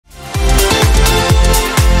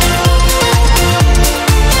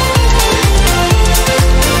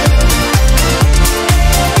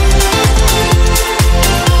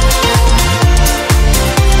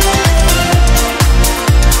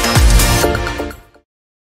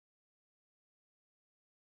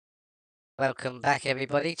Welcome back,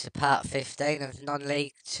 everybody, to part 15 of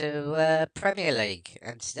Non-League to Premier League.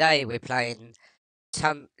 And today we're playing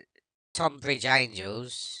Tum Tonbridge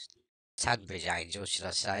Angels, Tunbridge Angels, should I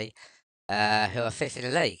say, who are fifth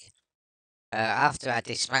in the league. After our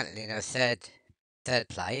dismantling of third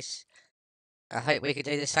place, I hope we can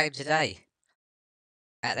do the same today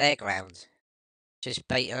at their ground. Just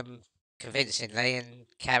beat them convincingly and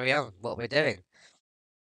carry on what we're doing.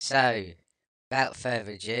 So, without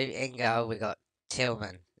further ado, in goal we got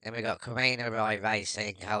Tillman. Then we got Carino Rai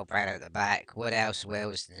Racing, Cole Brown at the back, Woodhouse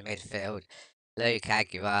Wills in the midfield, Luke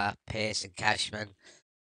Aguilar, Pearson Cashman.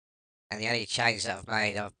 And the only change that I've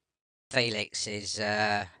made of Felix is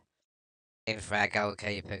in for our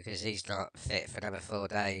goalkeeper because he's not fit for another 4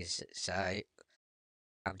 days. So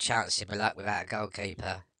I'm chancing my luck without a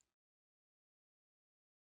goalkeeper.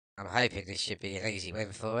 I'm hoping this should be an easy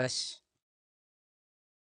win for us.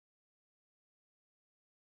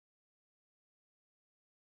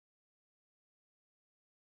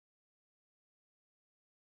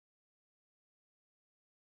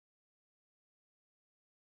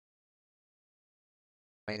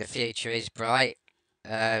 I mean, the future is bright.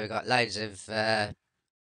 We've got loads of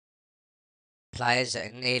players that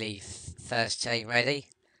are nearly first team ready.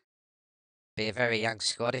 Be a very young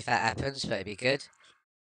squad if that happens, but it'd be good.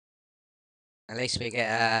 At least we get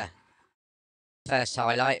a first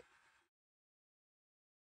highlight,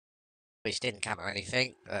 which didn't come or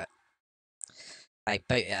anything, but they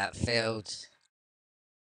boot it outfield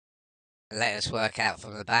and let us work out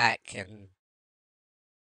from the back and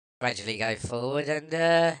gradually go forward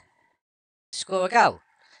and score a goal.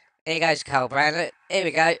 Here goes Cole Brown. Here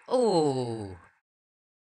we go. Ooh.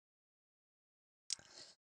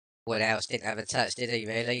 Woodhouse didn't have a touch, did he,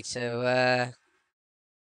 really, to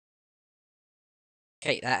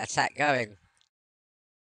keep that attack going.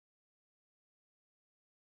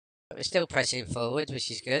 But we're still pressing forward,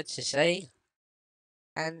 which is good to see.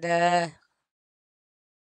 And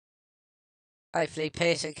hopefully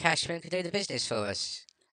Pearson Cashman can do the business for us,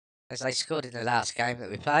 as they scored in the last game that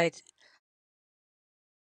we played.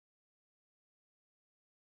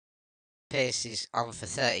 Pierce is on for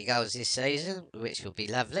 30 goals this season, which will be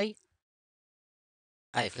lovely.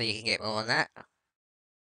 Hopefully you can get more on that.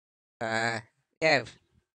 Yeah,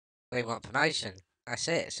 we want promotion. That's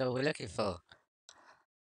it. That's all we're looking for.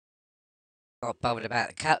 Not bothered about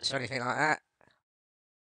the cups or anything like that.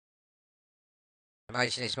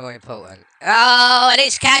 Promotion is more important. Oh, and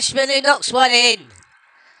it's Cashman who knocks one in.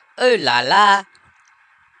 Ooh la la.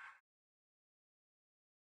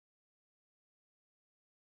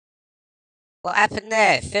 What happened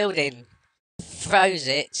there? Fielding throws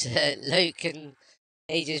it to Luke and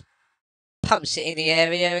he just pumps it in the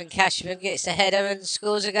area and Cashman gets a header and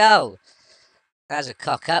scores a goal. That's a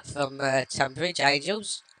cock up from Tunbridge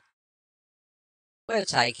Angels. We'll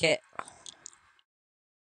take it.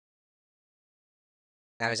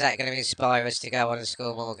 Now, is that going to inspire us to go on and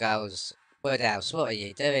score more goals? Woodhouse, what are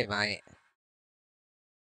you doing, mate?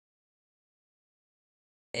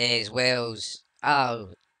 Here's Wills. Oh.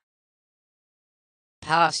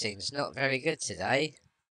 Passing's not very good today.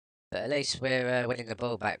 But at least we're winning the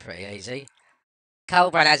ball back pretty easy.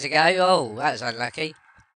 Colbrand has a go. Oh, that was unlucky.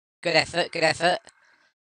 Good effort, good effort.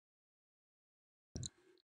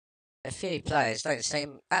 A few players don't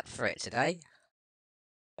seem up for it today.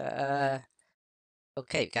 But, we'll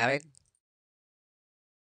keep going.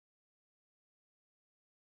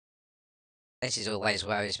 This is always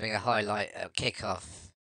worries me, a highlight at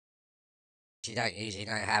kick-off. You don't usually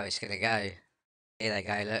know how it's going to go. Here they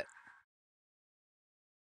go, look.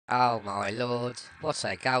 Oh my lord, what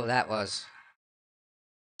a goal that was.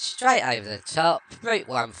 Straight over the top, Route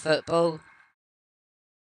 1 football.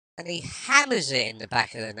 And he hammers it in the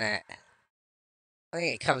back of the net. I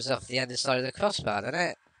think it comes off the underside of the crossbar, doesn't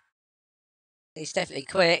it? He's definitely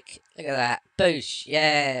quick. Look at that. Boosh,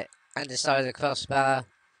 yeah. Underside of the crossbar.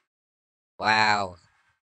 Wow.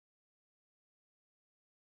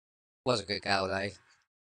 Was a good goal, though.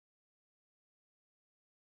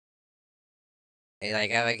 Here they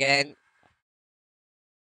go again.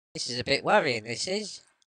 This is a bit worrying, this is.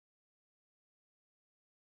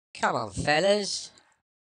 Come on, fellas.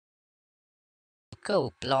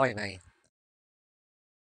 Cool, blimey.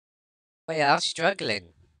 We are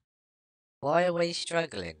struggling. Why are we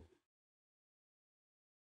struggling?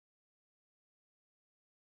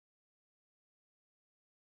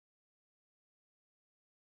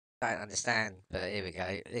 Don't understand, but here we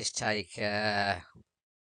go. Let's take,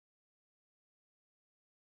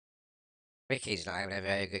 Ricky's not having a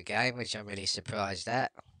very good game, which I'm really surprised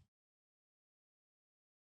at.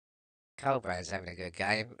 Colbrand's having a good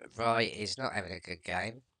game. Wright is not having a good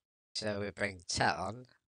game. So we bring Tat on.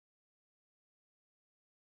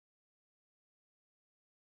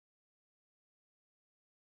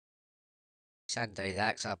 Shouldn't do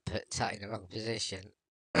that because I put Tat in the wrong position.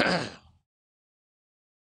 I'm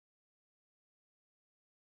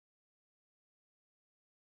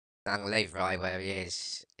going to leave right where he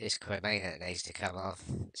is. It's Cremina that needs to come off.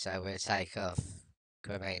 So we'll take off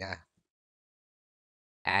Cremina.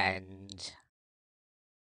 And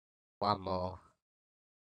one more.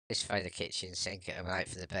 Just throw the kitchen sink at him and hope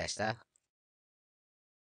for the best, huh?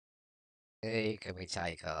 Who can we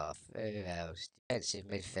take off? Who else? Defensive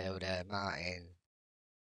midfielder, Martin.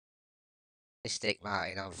 Let's stick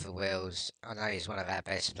Martin on for Wills. I know he's one of our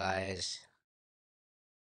best players.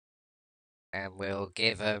 And we'll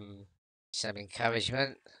give him some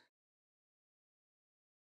encouragement.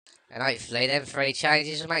 And hopefully them 3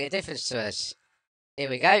 changes will make a difference to us. Here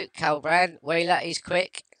we go. Colbrand, Wheeler, he's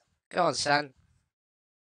quick. Go on, son.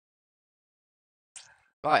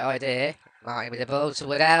 Right idea. Martin with the ball to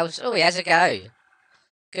Woodhouse. Oh, he has a go.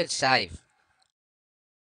 Good save.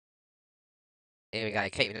 Here we go,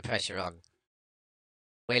 keeping the pressure on.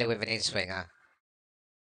 Wheeler with an in-swinger.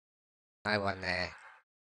 No one there.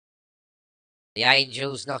 The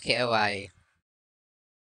Angels knock it away.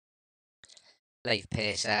 Leave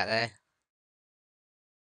Pearce out there.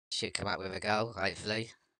 Should come up with a goal,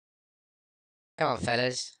 hopefully. Come on,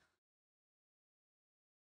 fellas.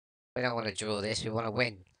 We don't want to draw this, we want to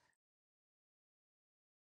win.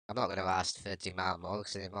 I'm not going to ask for demand more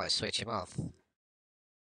because it might switch him off.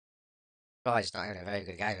 Guy's not having a very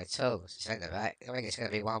good game at all. Centre back. I think it's going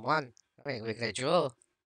to be 1-1. I think we're going to draw.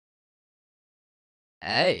 Oh.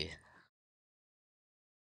 A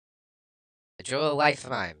draw away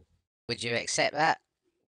from home. Would you accept that?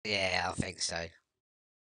 Yeah, I think so.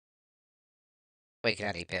 We can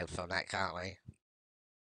only build from that, can't we?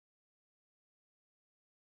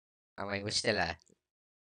 I mean, we're still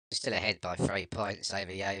ahead by 3 points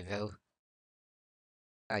over Yeovil.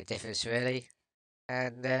 No difference really.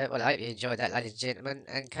 And well, I hope you enjoyed that, ladies and gentlemen,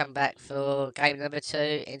 and come back for game number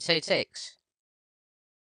 2 in 2 ticks.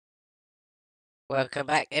 Welcome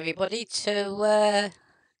back, everybody, to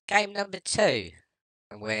game number 2.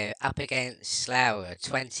 And we're up against Slough,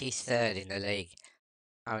 23rd in the league.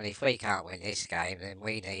 I mean, if we can't win this game, then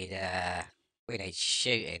we need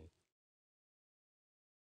shooting.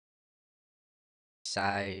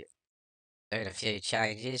 So, doing a few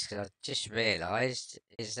changes, because I've just realised,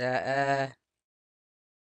 is that,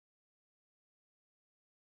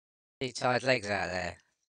 he tied legs out there.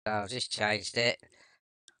 So I've just changed it.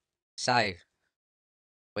 So,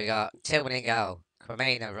 we got Tillman in goal,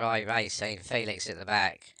 Cremina, Rye, Racing, Felix at the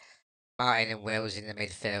back, Martin and Wills in the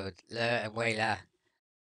midfield, Lurt and Wheeler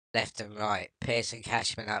left and right, Pearson,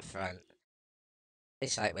 Cashman up front.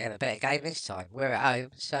 It's like we have a better game this time. We're at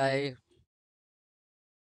home, so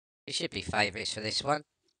we should be favourites for this one.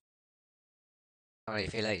 I mean,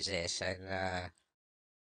 if you lose this, then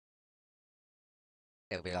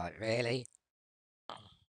it'll be like, really?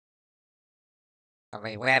 I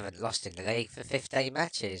mean, we haven't lost in the league for 15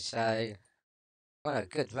 matches, so what a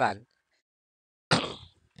good run.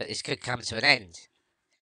 But this could come to an end.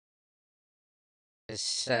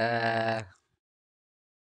 Because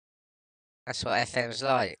that's what FM's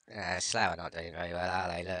like. Slough are not doing very well, are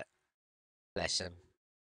they? Look. Bless them.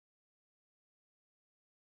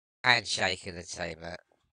 Handshake of the team, look.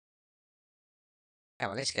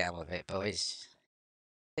 Come on, let's get on with it, boys.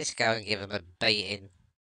 Let's go and give them a beating.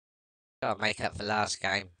 Gotta make up for last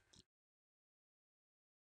game.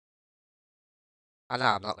 I know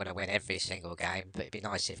I'm not going to win every single game, but it'd be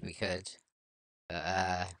nice if we could.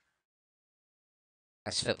 But,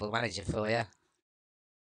 that's Football Manager for you.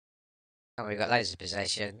 And we've got loads of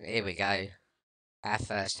possession. Here we go. Our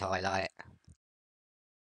first highlight.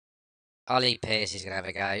 Ollie Pearce is going to have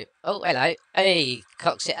a go. Oh, hello. Hey,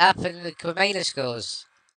 cocks it up and the Cremina scores.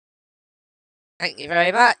 Thank you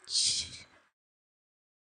very much.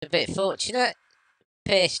 A bit fortunate.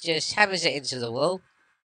 Pearce just hammers it into the wall.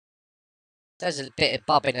 Does a bit of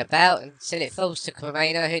bobbing about until it falls to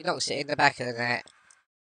Cremina, who knocks it in the back of the net.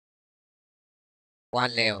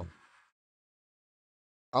 1-0.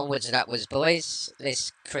 Onwards and upwards, boys.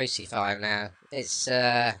 Let's crucify him now. Let's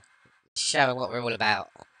show him what we're all about.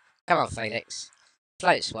 Come on, Felix.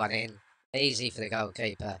 Floats one in. Easy for the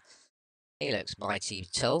goalkeeper. He looks mighty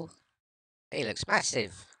tall. He looks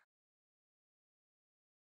massive.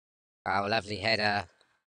 Oh, lovely header.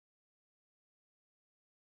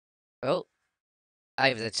 Oh,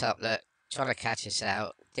 over the top, look. Trying to catch us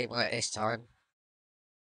out. Didn't work this time.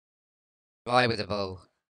 Right with the ball.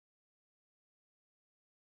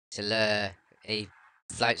 To Lure. He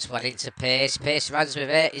Floats one into Pearce. Pearce runs with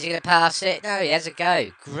it. Is he going to pass it? No, he has a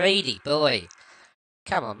go. Greedy boy.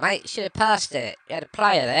 Come on, mate. Should have passed it. You had a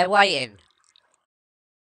player there waiting.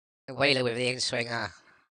 And Wheeler with the in-swinger.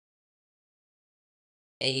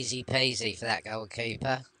 Easy peasy for that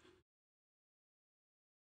goalkeeper.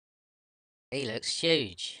 He looks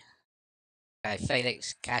huge. Okay,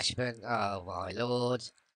 Felix Cashman. Oh, my lord.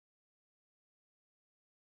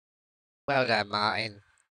 Well done, Martin.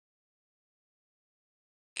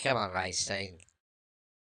 Come on, Racine.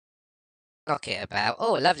 Knock it about.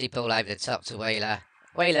 Oh, lovely ball over the top to Wheeler.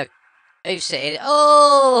 Wheeler, who's sitting?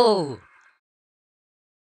 Oh!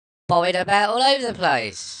 Bobbing about all over the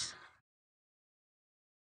place.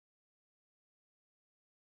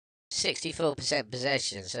 64%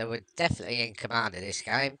 possession, so we're definitely in command of this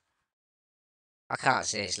game. I can't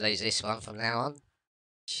see us lose this one from now on.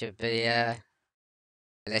 Should be,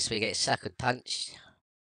 unless we get suckered punched.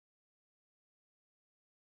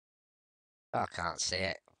 I can't see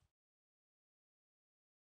it.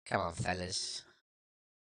 Come on, fellas.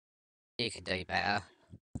 You can do better.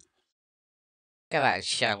 Go out and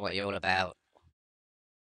show 'em what you're all about.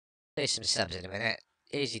 Do some subs in a minute.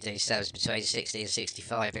 Usually do subs between 60 and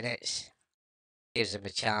 65 minutes. Gives them a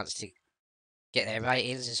chance to get their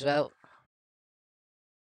ratings as well,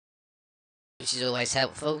 which is always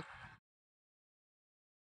helpful.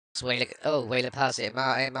 So Wheeler pass it to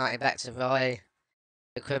Martin. Martin back to Roy.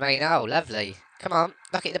 The Cremane. Oh, lovely. Come on,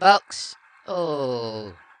 knock it in the box.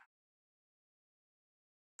 Oh.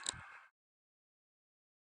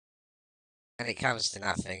 And it comes to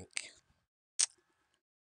nothing.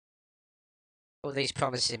 All these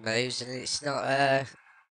promising moves, and it's not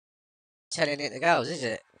turning into goals, is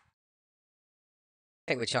it? I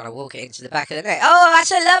think we're trying to walk it into the back of the net. Oh,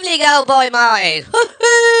 that's a lovely goal by Martin.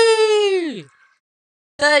 Woohoo!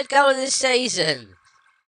 Third goal of the season.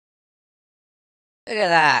 Look at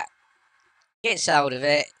that. Gets hold of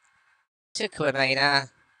it. To Quimena.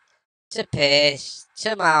 To Pearce.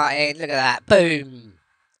 To Martin. Look at that. Boom.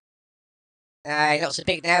 Not so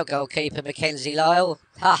big now, goalkeeper Mackenzie Lyle.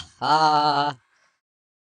 Ha ha.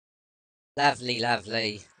 Lovely,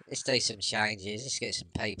 lovely. Let's do some changes. Let's get some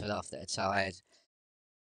people off that are tired.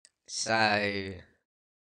 So,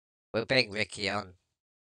 we'll bring Ricky on.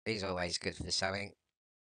 He's always good for something.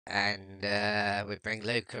 And we bring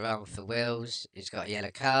Luca on for Wills, who's got a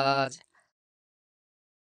yellow card.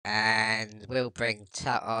 And we'll bring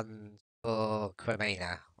Tut on for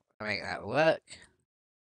Cremina. I think that'll work.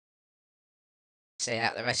 See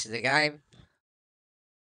out the rest of the game.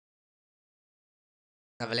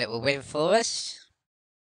 Another little win for us.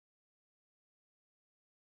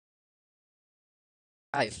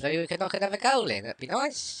 Hopefully we can knock another goal in, that'd be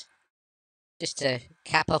nice. Just to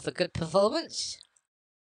cap off a good performance.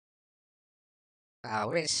 Oh,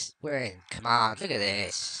 we're in command, look at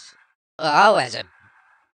this. Oh, as a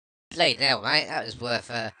bleeding hell, mate, that was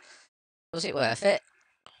worth was it worth it?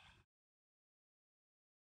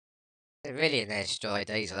 They're really in their stride,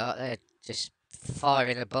 these lot. They're just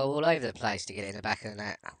firing the ball all over the place to get in the back of the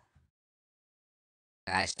net.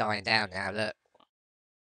 It's dying down now, look.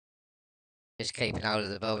 Just keeping hold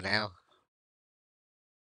of the ball now.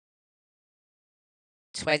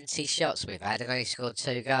 20 shots we've had and only scored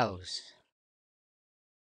 2 goals.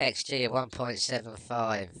 XG of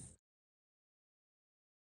 1.75.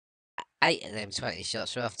 8 of them 20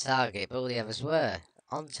 shots were off target, but all the others were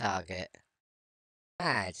on target.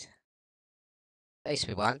 Mad. At least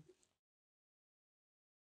we won.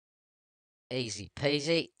 Easy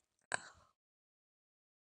peasy.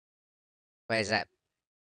 Where's that?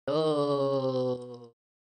 Oh,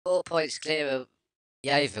 4 points clear of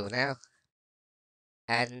Yeovil now.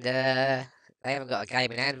 And they haven't got a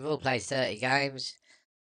game in hand. We've all played 30 games.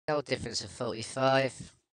 Goal difference of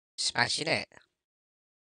 45. Smashing it.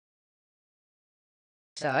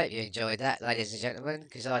 So I hope you enjoyed that, ladies and gentlemen,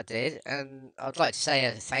 because I did. And I'd like to say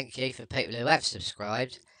a thank you for people who have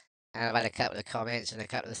subscribed. And I've had a couple of comments and a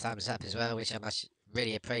couple of thumbs up as well, which I must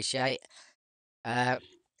really appreciate. I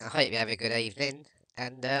hope you have a good evening.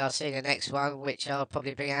 And I'll see you in the next one, which I'll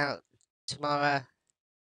probably bring out tomorrow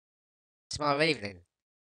evening.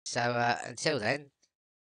 So until then,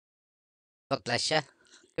 God bless you.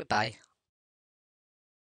 Goodbye.